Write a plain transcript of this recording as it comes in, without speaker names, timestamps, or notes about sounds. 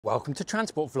Welcome to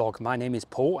Transport Vlog. My name is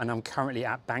Paul and I'm currently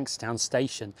at Bankstown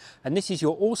Station, and this is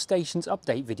your all stations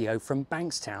update video from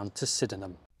Bankstown to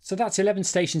Sydenham. So that's 11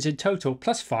 stations in total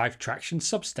plus 5 traction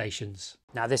substations.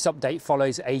 Now this update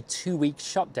follows a 2-week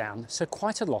shutdown, so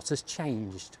quite a lot has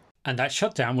changed. And that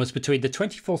shutdown was between the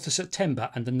 24th of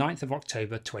September and the 9th of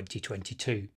October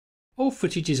 2022. All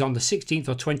footage is on the 16th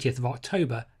or 20th of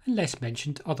October unless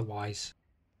mentioned otherwise.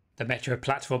 The metro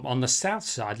platform on the south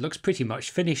side looks pretty much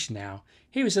finished now.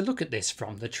 Here is a look at this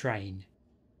from the train.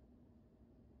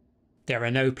 There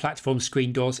are no platform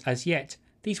screen doors as yet.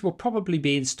 These will probably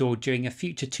be installed during a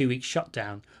future 2-week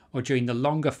shutdown or during the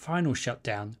longer final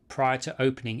shutdown prior to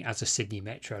opening as a Sydney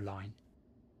Metro line.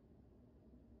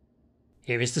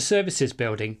 Here is the services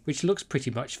building, which looks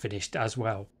pretty much finished as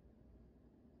well.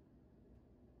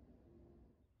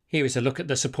 Here is a look at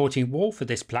the supporting wall for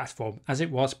this platform as it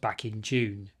was back in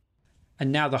June.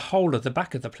 And now the whole of the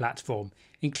back of the platform,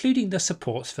 including the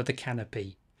supports for the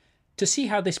canopy. To see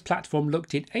how this platform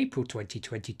looked in April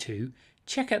 2022,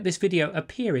 check out this video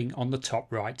appearing on the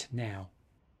top right now.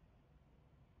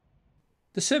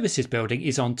 The services building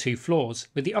is on 2 floors,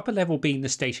 with the upper level being the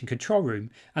station control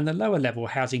room and the lower level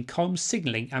housing comms,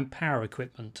 signalling and power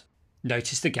equipment.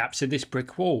 Notice the gaps in this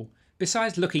brick wall.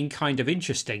 Besides looking kind of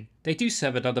interesting, they do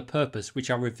serve another purpose which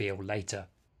I'll reveal later.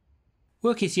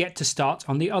 Work is yet to start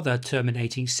on the other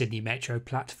terminating Sydney Metro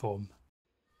platform.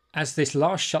 As this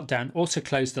last shutdown also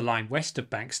closed the line west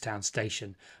of Bankstown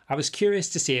Station, I was curious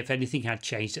to see if anything had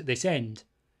changed at this end.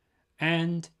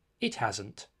 And it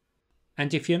hasn't.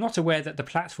 And if you're not aware that the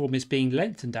platform is being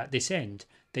lengthened at this end,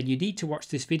 then you need to watch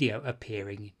this video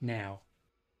appearing now.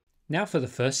 Now for the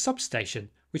first substation,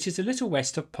 which is a little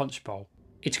west of Punchbowl.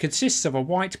 It consists of a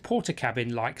white porter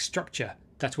cabin like structure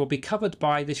that will be covered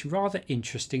by this rather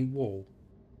interesting wall,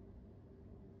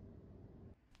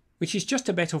 which is just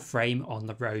a metal frame on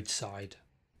the roadside.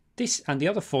 This and the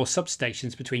other 4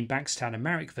 substations between Bankstown and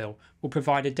Marrickville will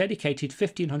provide a dedicated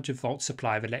 1500 volt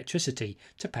supply of electricity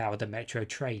to power the metro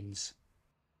trains.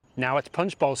 Now at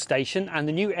Punchbowl Station, and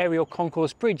the new aerial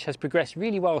concourse bridge has progressed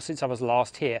really well since I was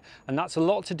last here, and that's a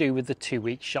lot to do with the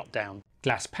 2-week shutdown.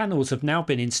 Glass panels have now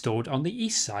been installed on the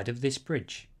east side of this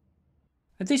bridge.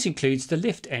 And this includes the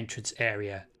lift entrance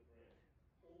area.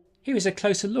 Here is a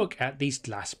closer look at these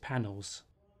glass panels.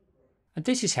 And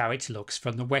this is how it looks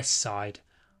from the west side.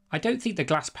 I don't think the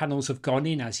glass panels have gone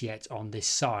in as yet on this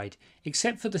side,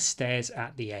 except for the stairs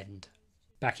at the end.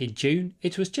 Back in June,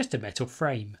 it was just a metal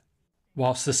frame.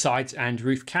 Whilst the sides and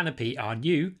roof canopy are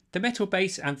new, the metal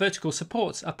base and vertical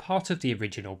supports are part of the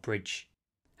original bridge.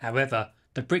 However,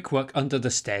 the brickwork under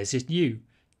the stairs is new.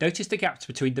 Notice the gaps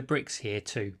between the bricks here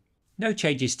too. No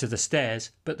changes to the stairs,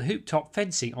 but the hoop top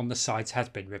fencing on the sides has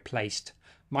been replaced.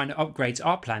 Minor upgrades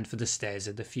are planned for the stairs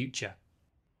in the future.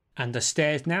 And the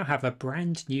stairs now have a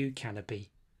brand new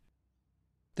canopy.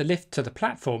 The lift to the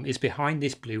platform is behind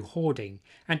this blue hoarding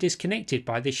and is connected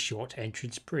by this short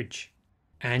entrance bridge.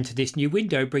 And this new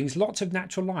window brings lots of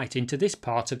natural light into this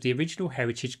part of the original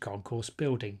Heritage Concourse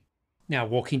building. Now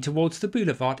walking towards the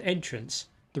boulevard entrance,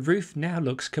 the roof now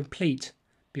looks complete.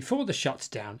 Before the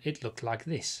shutdown it looked like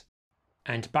this.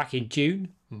 And back in June,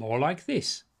 more like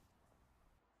this.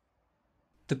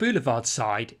 The boulevard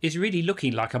side is really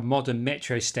looking like a modern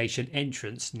metro station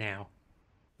entrance now,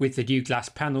 with the new glass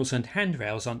panels and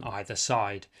handrails on either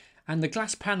side, and the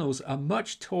glass panels are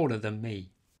much taller than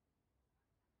me.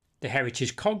 The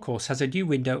Heritage Concourse has a new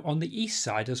window on the east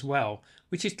side as well,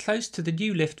 which is close to the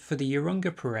new lift for the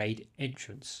Urunga Parade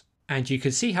entrance. And you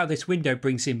can see how this window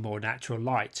brings in more natural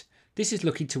light. This is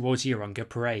looking towards Urunga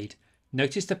Parade.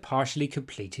 Notice the partially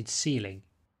completed ceiling.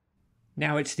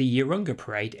 Now it's the Urunga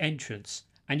Parade entrance,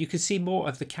 and you can see more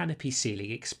of the canopy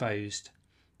ceiling exposed.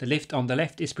 The lift on the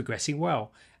left is progressing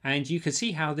well, and you can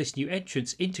see how this new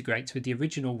entrance integrates with the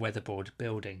original weatherboard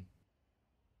building.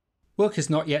 Work has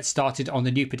not yet started on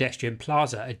the new pedestrian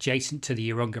plaza adjacent to the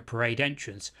Urunga Parade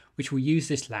entrance, which will use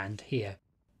this land here.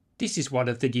 This is one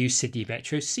of the new Sydney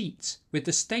Metro seats, with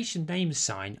the station name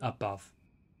sign above,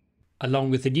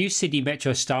 along with the new Sydney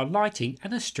Metro style lighting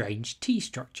and a strange T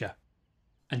structure.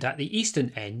 And at the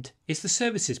eastern end is the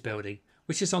services building,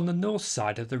 which is on the north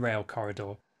side of the rail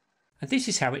corridor. And this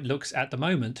is how it looks at the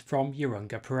moment from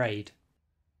Urunga Parade.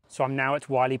 So I'm now at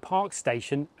Wiley Park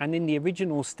Station, and in the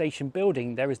original station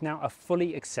building there is now a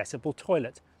fully accessible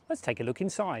toilet. Let's take a look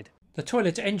inside. The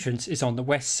toilet entrance is on the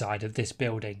west side of this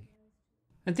building.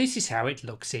 And this is how it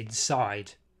looks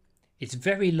inside. It's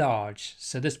very large,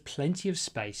 so there's plenty of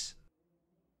space.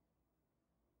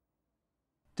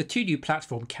 The 2 new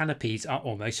platform canopies are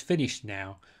almost finished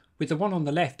now, with the one on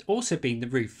the left also being the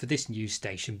roof for this new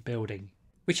station building,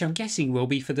 which I'm guessing will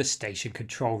be for the station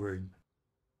control room.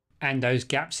 And those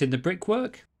gaps in the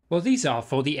brickwork? Well, these are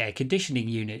for the air conditioning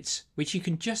units, which you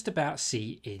can just about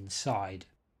see inside.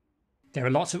 There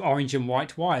are lots of orange and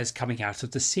white wires coming out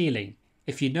of the ceiling.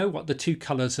 If you know what the two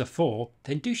colours are for,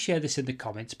 then do share this in the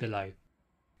comments below.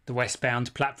 The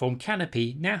westbound platform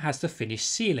canopy now has the finished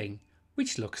ceiling,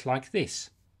 which looks like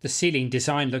this. The ceiling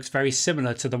design looks very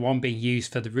similar to the one being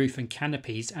used for the roof and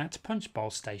canopies at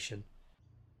Punchbowl Station.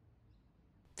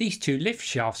 These two lift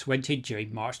shafts went in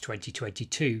during March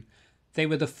 2022. They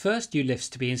were the first new lifts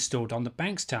to be installed on the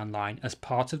Bankstown line as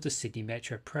part of the Sydney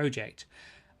Metro project,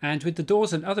 and with the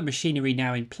doors and other machinery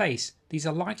now in place, these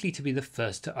are likely to be the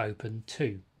first to open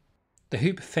too. The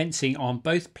hoop fencing on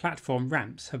both platform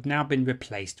ramps have now been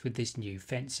replaced with this new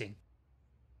fencing.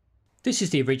 This is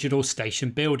the original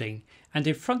station building, and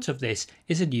in front of this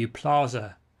is a new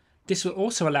plaza. This will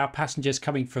also allow passengers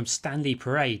coming from Stanley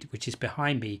Parade, which is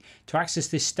behind me, to access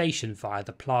this station via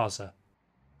the plaza.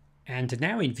 And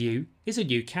now in view is a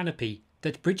new canopy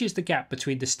that bridges the gap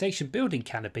between the station building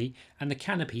canopy and the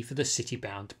canopy for the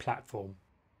city-bound platform.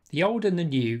 The old and the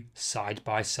new side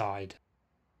by side.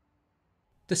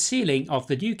 The ceiling of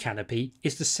the new canopy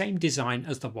is the same design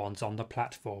as the ones on the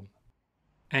platform.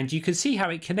 And you can see how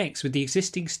it connects with the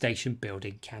existing station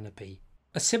building canopy.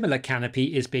 A similar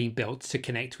canopy is being built to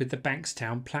connect with the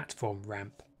Bankstown platform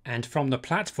ramp. And from the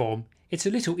platform, it's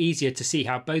a little easier to see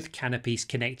how both canopies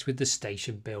connect with the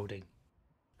station building.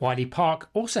 Wiley Park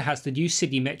also has the new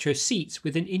Sydney Metro seats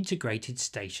with an integrated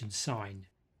station sign.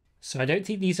 So I don't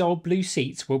think these old blue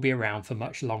seats will be around for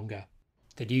much longer.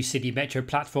 The new Sydney Metro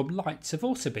platform lights have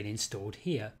also been installed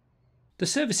here. The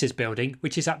services building,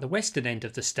 which is at the western end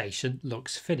of the station,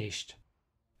 looks finished.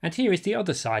 And here is the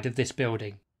other side of this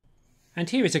building. And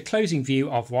here is a closing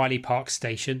view of Wiley Park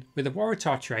Station with a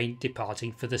Waratah train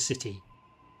departing for the city.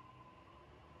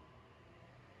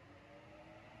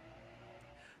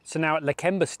 So now at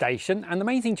Lakemba Station, and the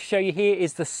main thing to show you here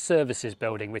is the services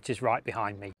building, which is right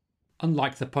behind me.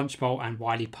 Unlike the Punchbowl and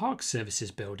Wiley Park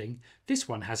services building, this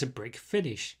one has a brick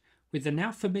finish, with the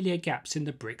now familiar gaps in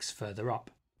the bricks further up.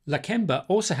 Lakemba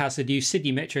also has the new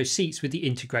Sydney Metro seats with the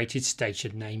integrated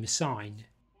station name sign.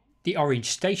 The orange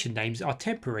station names are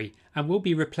temporary and will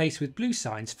be replaced with blue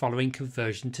signs following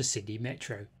conversion to Sydney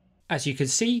Metro. As you can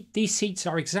see, these seats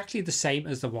are exactly the same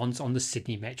as the ones on the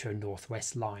Sydney Metro North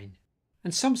West line.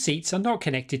 And some seats are not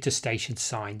connected to station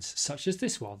signs, such as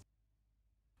this one.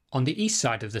 On the east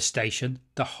side of the station,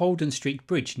 the Broughton Street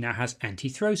bridge now has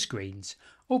anti-throw screens.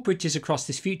 All bridges across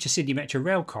this future Sydney Metro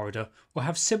rail corridor will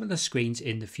have similar screens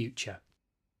in the future.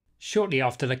 Shortly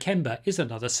after Lakemba is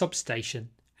another substation,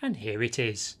 and here it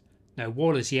is. No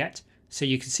wall as yet, so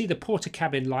you can see the porter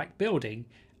cabin like building,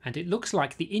 and it looks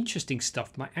like the interesting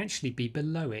stuff might actually be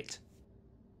below it.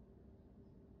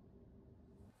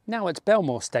 Now at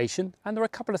Belmore Station, and there are a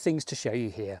couple of things to show you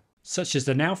here. Such as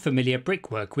the now familiar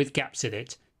brickwork with gaps in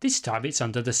it. This time it's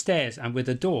under the stairs and with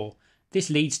a door.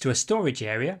 This leads to a storage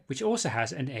area which also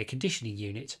has an air conditioning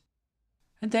unit.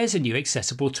 And there's a new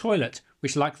accessible toilet,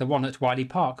 which like the one at Wiley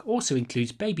Park also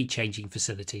includes baby changing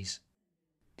facilities.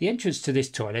 The entrance to this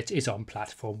toilet is on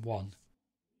platform 1.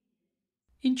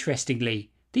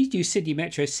 Interestingly, these new Sydney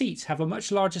Metro seats have a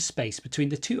much larger space between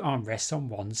the two armrests on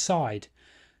one side.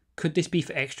 Could this be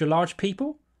for extra large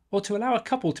people, or to allow a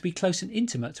couple to be close and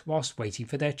intimate whilst waiting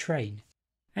for their train?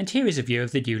 And here is a view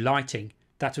of the new lighting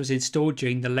that was installed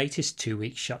during the latest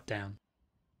 2-week shutdown.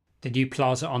 The new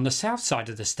plaza on the south side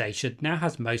of the station now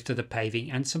has most of the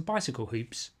paving and some bicycle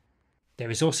hoops. There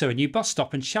is also a new bus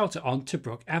stop and shelter on to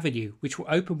Brook Avenue, which will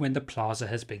open when the plaza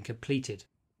has been completed.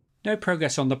 No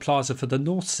progress on the plaza for the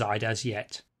north side as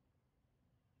yet.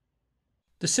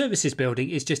 The services building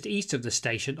is just east of the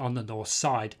station on the north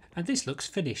side, and this looks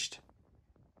finished.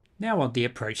 Now on the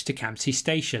approach to Campsie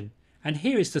Station, and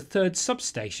here is the third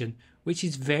substation, which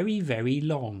is very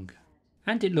long,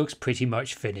 and it looks pretty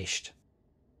much finished.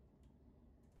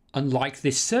 Unlike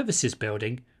this services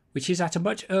building, which is at a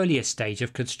much earlier stage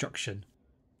of construction.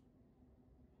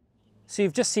 So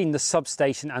you've just seen the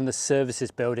substation and the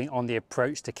services building on the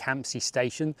approach to Campsie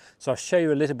Station, so I'll show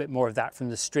you a little bit more of that from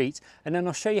the street, and then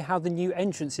I'll show you how the new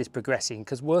entrance is progressing,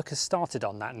 because work has started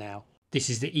on that now. This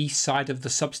is the east side of the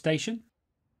substation.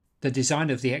 The design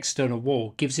of the external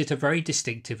wall gives it a very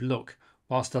distinctive look,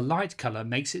 whilst the light colour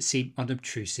makes it seem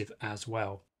unobtrusive as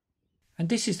well. And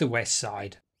this is the west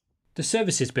side. The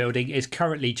services building is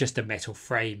currently just a metal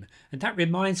frame, and that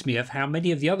reminds me of how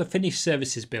many of the other finished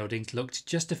services buildings looked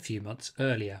just a few months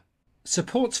earlier.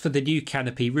 Supports for the new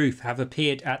canopy roof have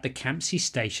appeared at the Campsie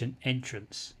Station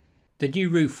entrance. The new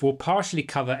roof will partially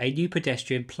cover a new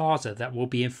pedestrian plaza that will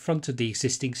be in front of the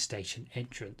existing station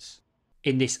entrance.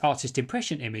 In this artist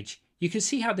impression image, you can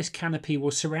see how this canopy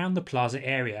will surround the plaza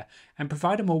area and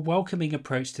provide a more welcoming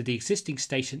approach to the existing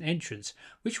station entrance,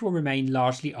 which will remain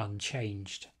largely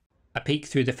unchanged. A peek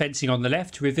through the fencing on the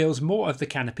left reveals more of the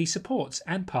canopy supports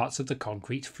and parts of the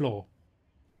concrete floor.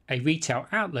 A retail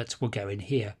outlet will go in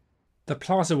here. The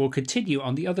plaza will continue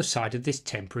on the other side of this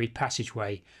temporary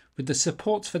passageway, with the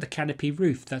supports for the canopy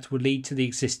roof that will lead to the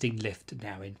existing lift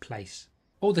now in place.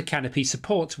 All the canopy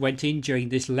supports went in during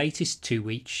this latest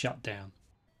 2-week shutdown.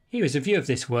 Here is a view of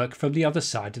this work from the other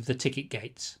side of the ticket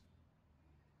gates.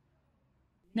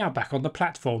 Now back on the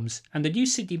platforms, and the new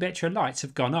Sydney Metro lights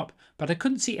have gone up, but I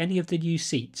couldn't see any of the new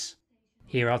seats.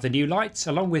 Here are the new lights,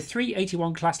 along with 3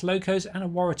 81 class locos and a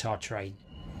Waratah train.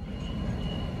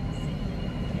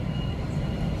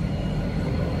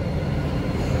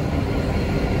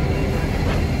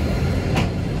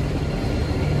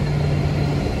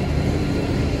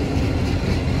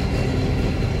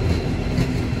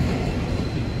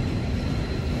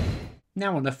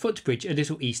 Now on a footbridge a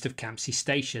little east of Campsie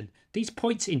Station. These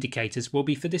points indicators will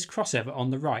be for this crossover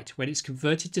on the right when it's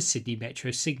converted to Sydney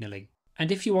Metro signalling.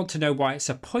 And if you want to know why it's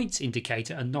a points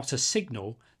indicator and not a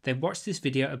signal, then watch this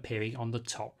video appearing on the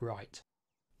top right.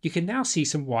 You can now see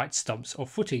some white stumps or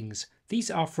footings.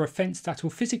 These are for a fence that will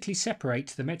physically separate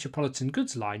the Metropolitan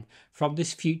Goods line from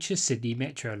this future Sydney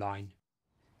Metro line.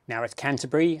 Now at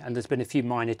Canterbury, and there's been a few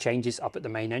minor changes up at the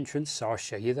main entrance, so I'll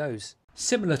show you those.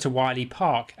 Similar to Wiley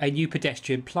Park, a new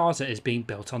pedestrian plaza is being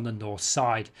built on the north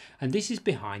side, and this is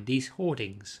behind these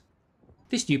hoardings.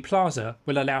 This new plaza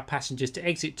will allow passengers to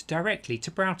exit directly to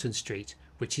Broughton Street,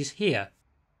 which is here.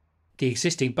 The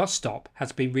existing bus stop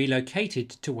has been relocated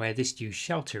to where this new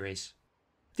shelter is.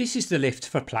 This is the lift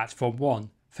for Platform 1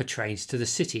 for trains to the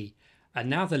city, and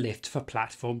now the lift for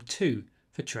Platform 2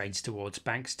 for trains towards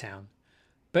Bankstown.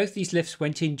 Both these lifts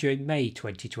went in during May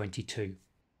 2022.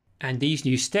 And these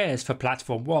new stairs for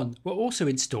Platform 1 were also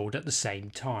installed at the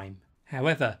same time.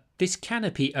 However, this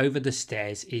canopy over the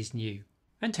stairs is new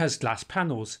and has glass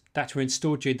panels that were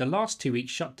installed during the last 2-week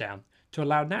shutdown to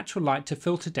allow natural light to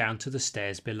filter down to the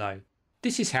stairs below.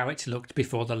 This is how it looked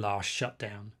before the last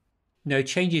shutdown. No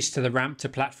changes to the ramp to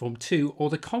Platform 2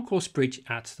 or the concourse bridge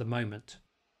at the moment.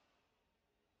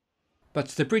 But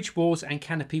the bridge walls and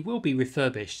canopy will be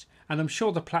refurbished, and I'm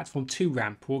sure the Platform 2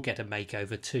 ramp will get a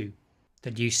makeover too.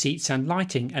 The new seats and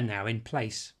lighting are now in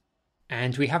place.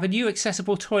 And we have a new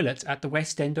accessible toilet at the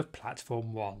west end of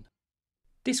Platform 1.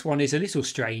 This one is a little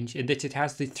strange in that it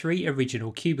has the 3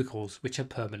 original cubicles which are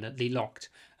permanently locked,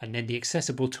 and then the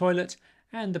accessible toilet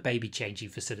and the baby changing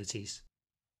facilities.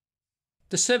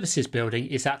 The services building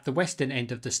is at the western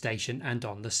end of the station and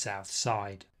on the south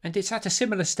side, and it's at a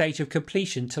similar stage of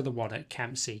completion to the one at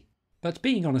Campsie. But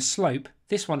being on a slope,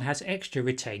 this one has extra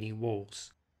retaining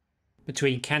walls.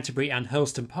 Between Canterbury and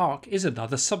Hurlston Park is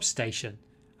another substation,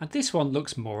 and this one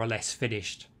looks more or less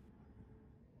finished.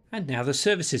 And now the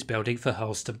services building for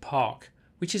Hurlston Park,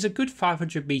 which is a good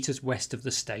 500 metres west of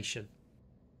the station.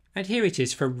 And here it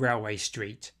is from Railway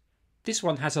Street. This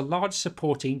one has a large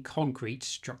supporting concrete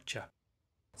structure.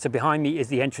 So behind me is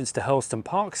the entrance to Hurlston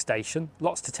Park Station.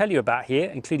 Lots to tell you about here,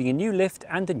 including a new lift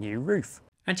and a new roof.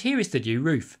 And here is the new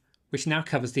roof, which now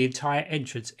covers the entire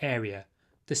entrance area.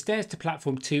 The stairs to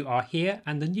Platform 2 are here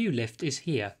and the new lift is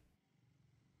here.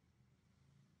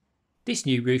 This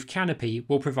new roof canopy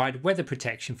will provide weather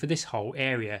protection for this whole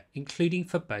area, including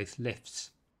for both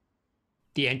lifts.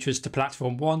 The entrance to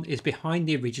Platform 1 is behind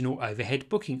the original overhead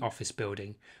booking office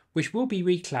building, which will be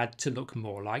reclad to look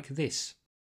more like this.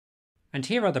 And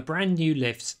here are the brand new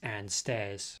lifts and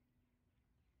stairs.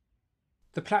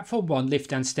 The Platform 1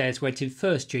 lift and stairs went in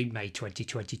first during May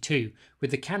 2022,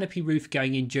 with the canopy roof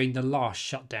going in during the last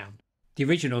shutdown. The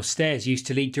original stairs used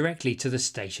to lead directly to the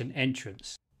station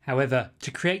entrance. However,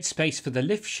 to create space for the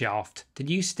lift shaft, the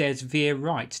new stairs veer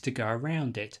right to go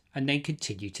around it and then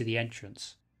continue to the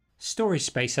entrance. Storage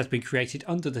space has been created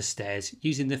under the stairs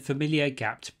using the familiar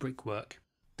gapped brickwork.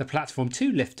 The Platform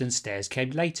 2 lift and stairs came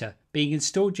later, being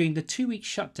installed during the 2-week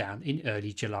shutdown in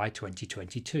early July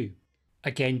 2022.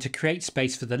 Again, to create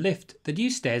space for the lift, the new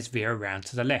stairs veer around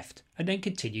to the left and then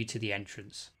continue to the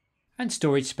entrance. And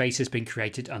storage space has been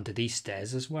created under these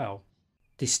stairs as well.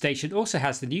 This station also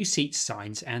has the new seats,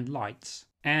 signs and lights.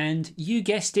 And you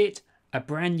guessed it, a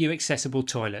brand new accessible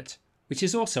toilet, which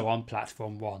is also on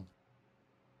Platform 1.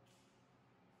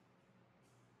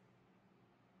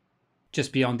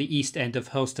 Just beyond the east end of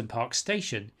Hurlston Park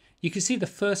Station, you can see the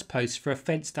first post for a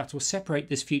fence that will separate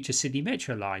this future Sydney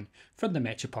Metro line from the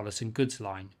Metropolitan Goods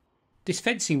line. This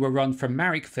fencing will run from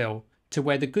Marrickville to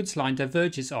where the goods line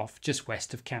diverges off just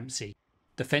west of Campsie.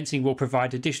 The fencing will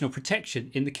provide additional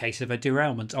protection in the case of a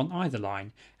derailment on either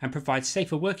line and provide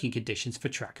safer working conditions for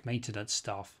track maintenance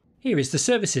staff. Here is the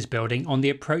services building on the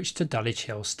approach to Dulwich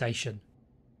Hill Station.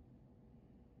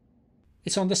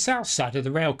 It's on the south side of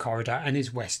the rail corridor and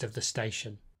is west of the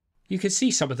station. You can see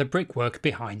some of the brickwork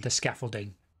behind the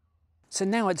scaffolding. So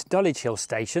now it's Dulwich Hill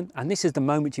Station, and this is the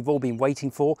moment you've all been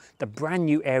waiting for, the brand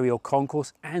new aerial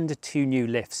concourse and 2 new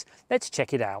lifts. Let's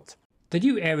check it out. The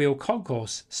new aerial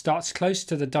concourse starts close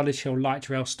to the Dulwich Hill light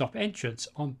rail stop entrance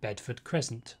on Bedford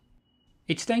Crescent.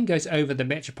 It then goes over the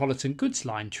Metropolitan Goods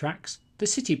Line tracks, the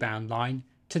City-bound line,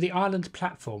 to the island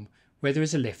platform where there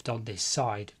is a lift on this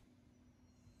side.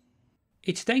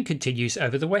 It then continues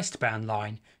over the westbound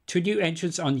line to a new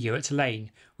entrance on Ewart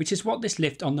Lane, which is what this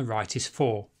lift on the right is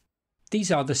for.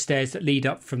 These are the stairs that lead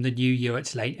up from the new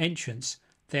Ewart Lane entrance.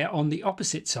 They are on the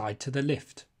opposite side to the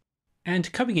lift.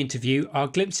 And coming into view are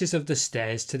glimpses of the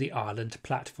stairs to the island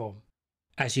platform.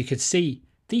 As you can see,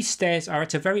 these stairs are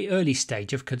at a very early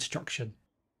stage of construction.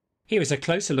 Here is a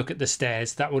closer look at the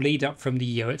stairs that will lead up from the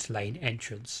Ewart Lane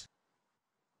entrance.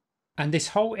 And this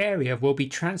whole area will be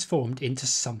transformed into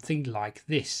something like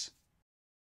this.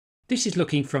 This is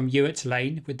looking from Ewart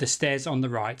Lane with the stairs on the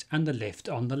right and the lift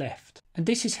on the left. And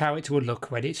this is how it will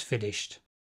look when it's finished.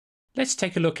 Let's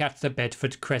take a look at the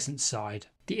Bedford Crescent side.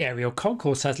 The aerial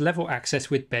concourse has level access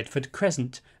with Bedford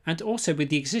Crescent and also with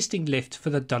the existing lift for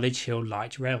the Dulwich Hill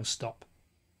light rail stop.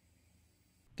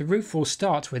 The roof will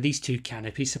start where these 2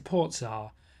 canopy supports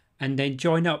are and then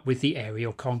join up with the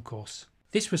aerial concourse.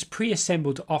 This was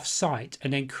pre-assembled off-site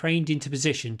and then craned into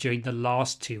position during the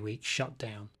last 2-week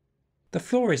shutdown. The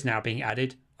floor is now being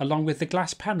added along with the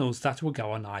glass panels that will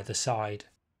go on either side.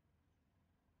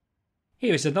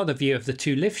 Here is another view of the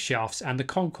 2 lift shafts and the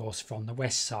concourse from the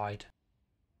west side.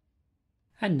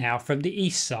 And now from the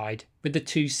east side with the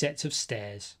 2 sets of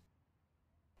stairs.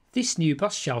 This new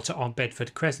bus shelter on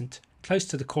Bedford Crescent, close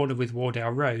to the corner with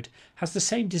Wardale Road, has the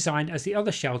same design as the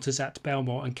other shelters at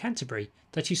Belmore and Canterbury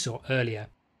that you saw earlier.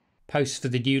 Posts for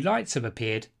the new lights have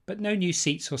appeared, but no new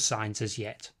seats or signs as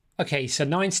yet. Okay, so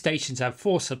 9 stations and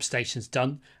 4 substations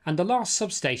done, and the last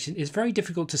substation is very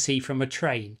difficult to see from a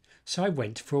train, so I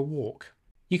went for a walk.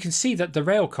 You can see that the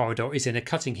rail corridor is in a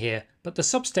cutting here, but the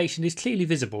substation is clearly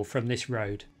visible from this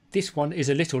road. This one is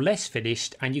a little less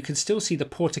finished and you can still see the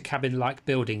porter cabin like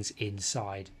buildings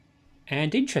inside.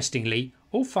 And interestingly,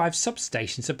 all 5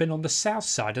 substations have been on the south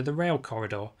side of the rail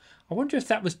corridor. I wonder if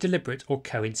that was deliberate or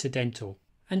coincidental.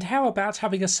 And how about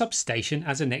having a substation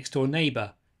as a next door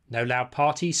neighbour? No loud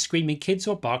parties, screaming kids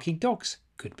or barking dogs.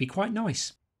 Could be quite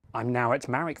nice. I'm now at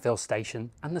Marrickville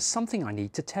Station and there's something I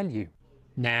need to tell you.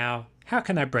 Now, how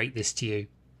can I break this to you?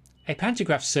 A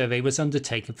pantograph survey was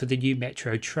undertaken for the new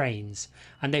metro trains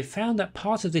and they found that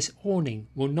part of this awning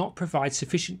will not provide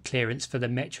sufficient clearance for the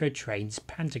metro trains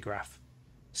pantograph.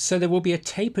 So there will be a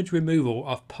tapered removal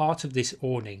of part of this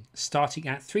awning starting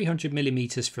at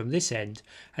 300mm from this end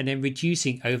and then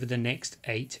reducing over the next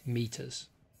 8 metres.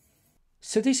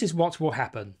 So this is what will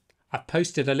happen. I've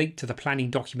posted a link to the planning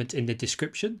document in the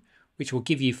description which will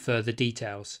give you further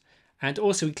details and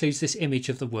also includes this image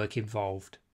of the work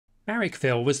involved.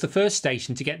 Marrickville was the first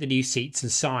station to get the new seats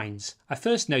and signs. I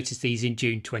first noticed these in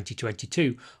June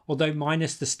 2022, although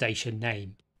minus the station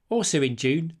name. Also in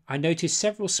June, I noticed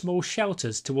several small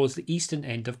shelters towards the eastern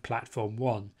end of Platform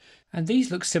 1, and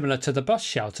these look similar to the bus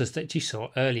shelters that you saw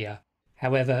earlier.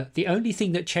 However, the only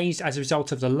thing that changed as a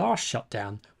result of the last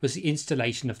shutdown was the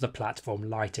installation of the platform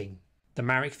lighting. The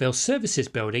Marrickville Services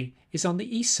building is on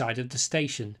the east side of the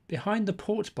station, behind the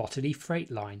Port Botany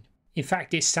freight line. In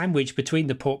fact, it's sandwiched between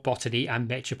the Port Botany and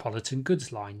Metropolitan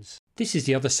Goods lines. This is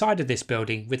the other side of this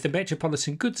building with the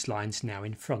Metropolitan Goods lines now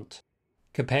in front.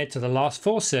 Compared to the last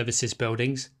 4 services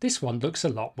buildings, this one looks a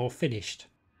lot more finished.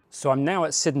 So I'm now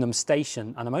at Sydenham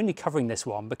Station and I'm only covering this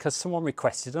one because someone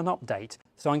requested an update.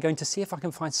 So I'm going to see if I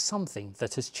can find something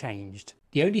that has changed.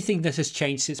 The only thing that has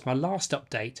changed since my last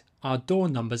update are door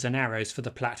numbers and arrows for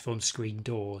the platform screen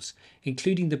doors,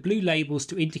 including the blue labels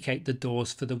to indicate the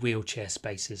doors for the wheelchair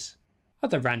spaces.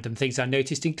 Other random things I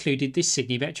noticed included this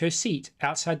Sydney Metro seat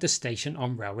outside the station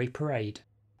on Railway Parade,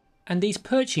 and these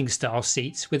perching style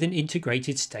seats with an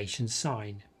integrated station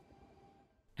sign.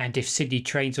 And if Sydney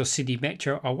Trains or Sydney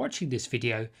Metro are watching this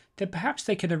video, then perhaps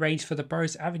they can arrange for the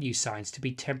Burroughs Avenue signs to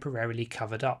be temporarily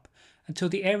covered up until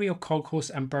the aerial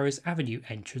concourse and Burroughs Avenue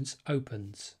entrance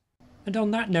opens. And on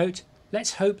that note,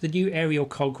 let's hope the new aerial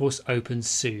concourse opens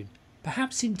soon,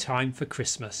 perhaps in time for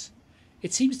Christmas.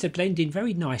 It seems to blend in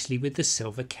very nicely with the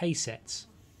silver K-sets.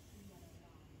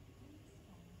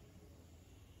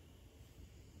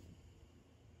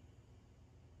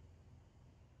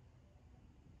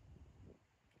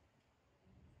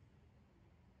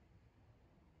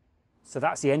 So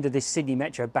that's the end of this Sydney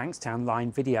Metro Bankstown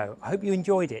line video. I hope you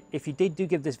enjoyed it. If you did, do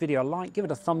give this video a like, give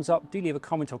it a thumbs up, do leave a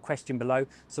comment or question below,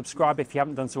 subscribe if you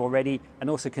haven't done so already, and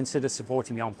also consider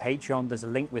supporting me on Patreon. There's a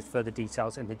link with further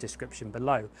details in the description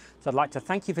below. So I'd like to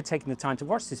thank you for taking the time to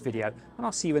watch this video, and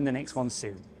I'll see you in the next one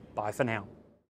soon. Bye for now.